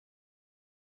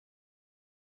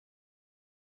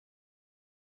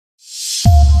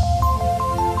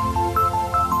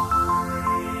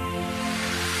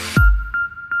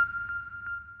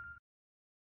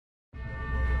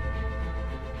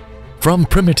From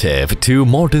primitive to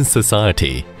modern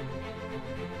society,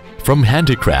 from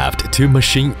handicraft to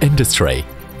machine industry,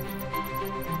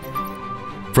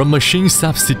 from machine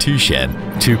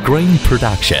substitution to grain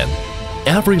production,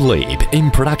 every leap in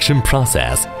production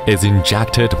process is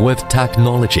injected with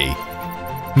technology.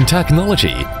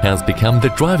 Technology has become the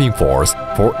driving force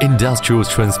for industrial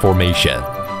transformation.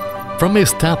 From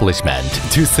establishment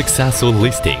to successful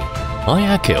listing,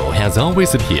 iECHO has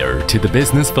always adhered to the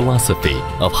business philosophy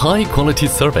of high-quality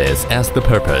service as the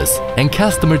purpose and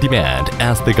customer demand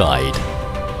as the guide.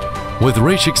 With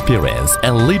rich experience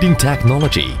and leading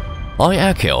technology,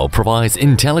 iECHO provides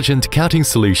intelligent cutting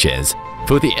solutions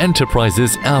for the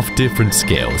enterprises of different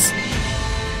scales.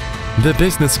 The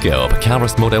business scope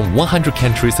covers more than 100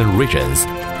 countries and regions,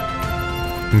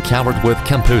 covered with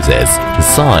composites,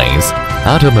 signs,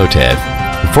 automotive,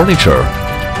 furniture,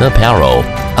 apparel,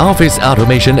 office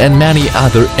automation and many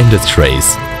other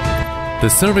industries. The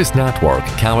service network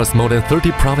covers more than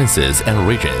 30 provinces and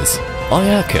regions.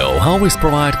 iECHO always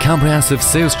provides comprehensive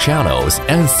sales channels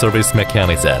and service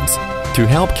mechanisms to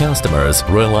help customers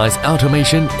realize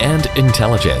automation and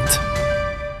intelligence.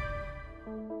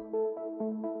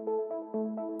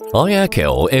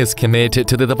 iECHO is committed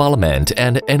to the development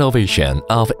and innovation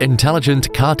of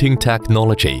intelligent cutting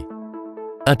technology.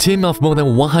 A team of more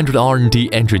than 100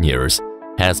 R&D engineers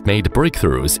has made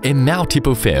breakthroughs in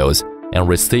multiple fields and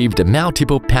received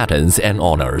multiple patents and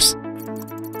honors.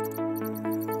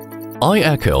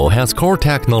 iECHO has core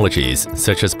technologies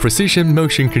such as precision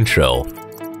motion control,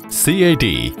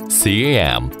 CAD,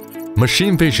 CAM,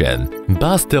 machine vision,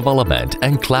 bus development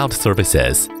and cloud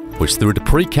services, which through the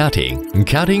pre-cutting,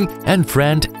 cutting and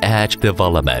front-edge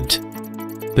development.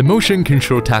 The motion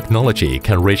control technology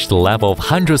can reach the level of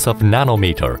hundreds of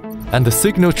nanometer, and the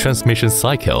signal transmission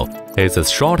cycle is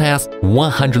as short as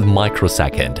 100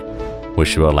 microsecond,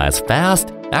 which realize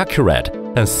fast, accurate,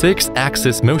 and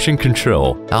 6-axis motion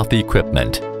control of the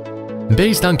equipment.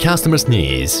 Based on customers'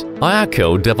 needs,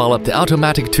 iECHO developed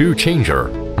automatic tool changer,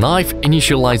 knife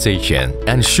initialization,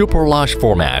 and super large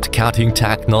format cutting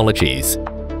technologies,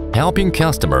 helping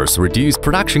customers reduce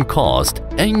production cost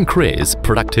and increase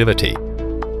productivity.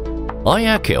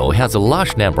 iECHO has a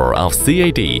large number of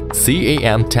CAD,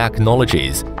 CAM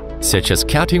technologies, such as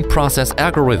cutting process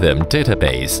algorithm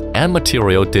database and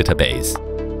material database.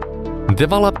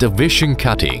 Developed vision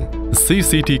cutting,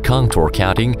 CCD contour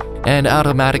cutting, and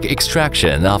automatic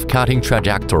extraction of cutting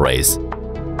trajectories.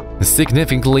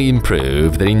 Significantly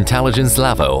improve the intelligence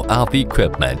level of the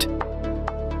equipment.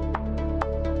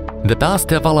 The bus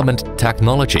development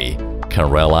technology can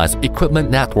realize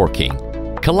equipment networking,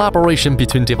 collaboration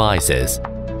between devices,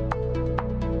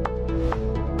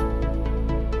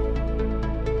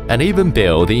 and even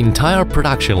build the entire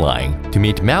production line to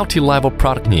meet multi-level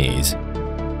product needs.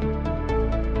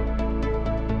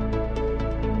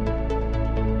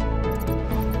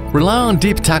 Relying on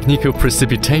deep technical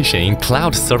precipitation in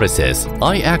cloud services,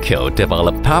 iECHO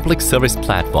developed public service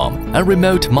platform and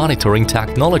remote monitoring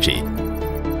technology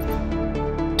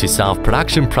to solve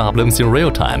production problems in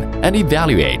real time and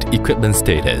evaluate equipment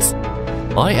status.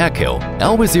 iECHO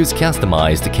always use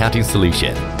customized cutting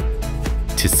solution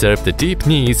to serve the deep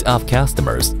needs of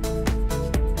customers.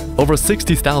 Over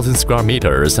 60,000 square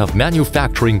meters of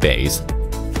manufacturing base,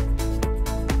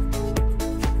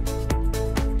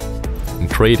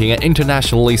 creating an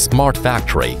internationally smart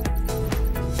factory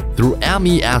through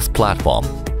MES platform.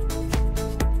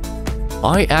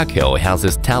 iECHO has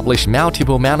established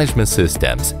multiple management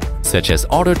systems such as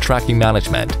order tracking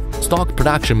management, stock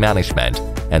production management,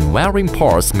 and wearing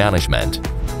parts management.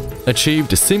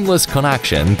 Achieved seamless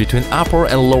connection between upper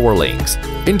and lower links,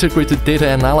 integrated data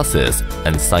analysis,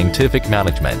 and scientific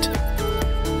management.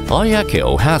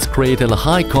 iECHO has created a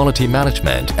high-quality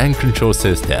management and control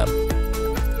system.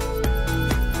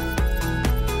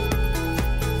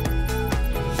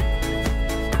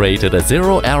 Created a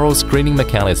zero-error screening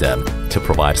mechanism to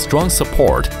provide strong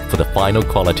support for the final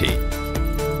quality.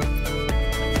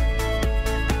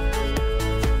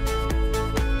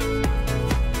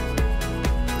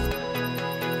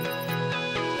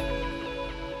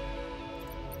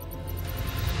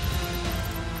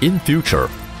 In future,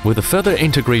 with the further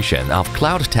integration of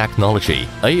cloud technology,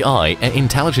 AI, and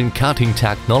intelligent cutting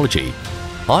technology,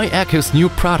 iECHO's new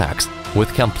products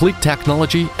with complete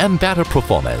technology and better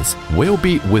performance will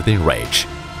be within reach.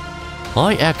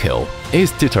 iECHO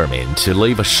is determined to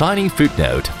leave a shining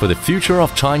footnote for the future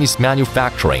of Chinese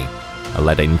manufacturing and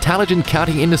let the intelligent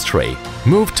cutting industry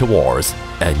move towards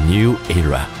a new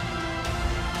era.